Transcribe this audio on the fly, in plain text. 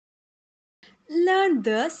Learn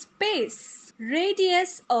the space.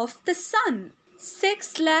 Radius of the Sun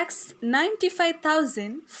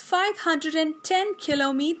 6,95,510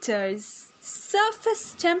 kilometers.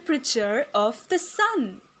 Surface temperature of the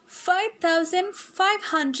Sun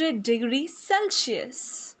 5,500 degrees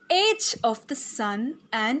Celsius. Age of the Sun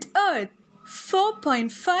and Earth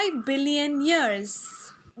 4.5 billion years.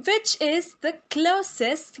 Which is the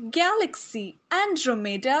closest galaxy?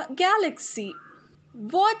 Andromeda Galaxy.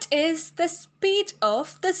 What is the speed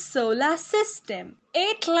of the solar system?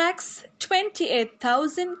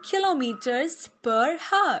 8,28,000 kilometers per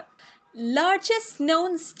hour. Largest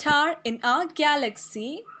known star in our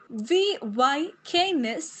galaxy, VY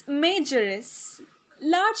Canis Majoris.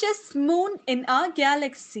 Largest moon in our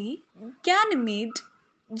galaxy, Ganymede,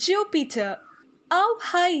 Jupiter. How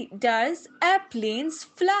high does airplanes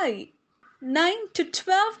fly? 9 to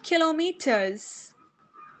 12 kilometers.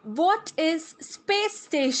 What is space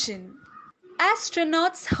station?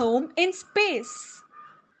 Astronauts' home in space.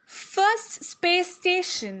 First space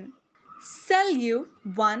station, Salyut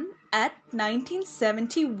 1 at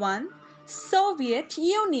 1971, Soviet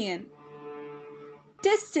Union.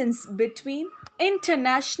 Distance between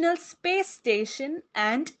International Space Station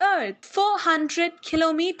and Earth 400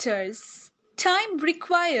 kilometers. Time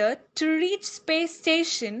required to reach space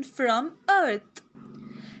station from Earth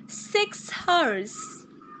 6 hours.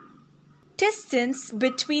 Distance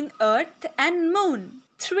between Earth and Moon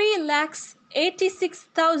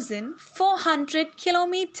 3,86,400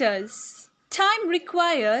 kilometers. Time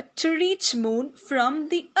required to reach Moon from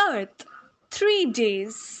the Earth 3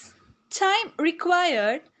 days. Time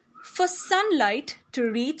required for sunlight to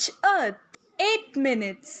reach Earth 8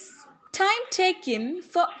 minutes. Time taken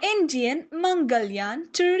for Indian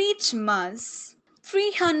Mangalyaan to reach Mars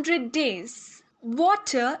 300 days.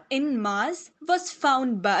 Water in Mars was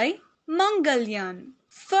found by Mangalyaan.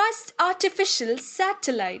 First artificial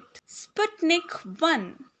satellite, Sputnik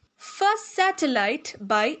 1. First satellite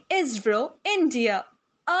by ISRO, India.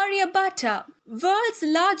 Aryabhata. World's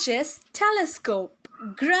largest telescope,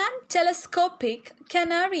 Gran Telescopic,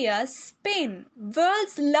 Canarias, Spain.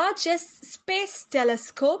 World's largest space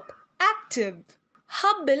telescope, active.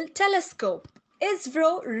 Hubble Telescope.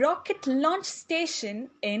 ISRO rocket launch station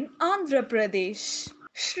in Andhra Pradesh.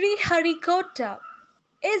 Sriharikota.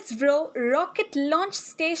 ISRO rocket launch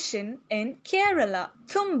station in Kerala.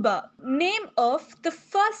 Thumba. Name of the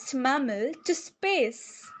first mammal to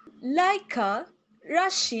space. Laika,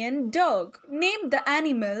 Russian dog. Name the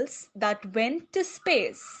animals that went to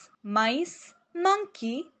space. Mice,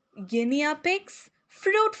 monkey, guinea pigs,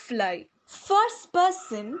 fruit fly. First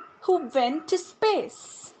person who went to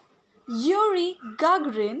space. Yuri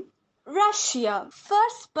Gagarin, Russia.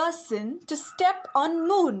 First person to step on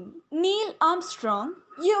moon, Neil Armstrong,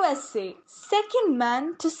 USA. Second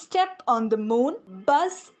man to step on the moon,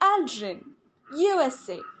 Buzz Aldrin,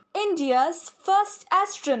 USA. India's first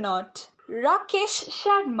astronaut, Rakesh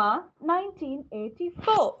Sharma,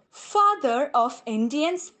 1984. Father of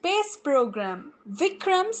Indian space program,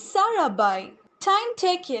 Vikram Sarabhai. Time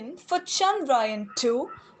taken for Chandrayaan 2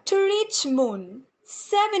 to reach moon,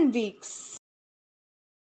 7 weeks.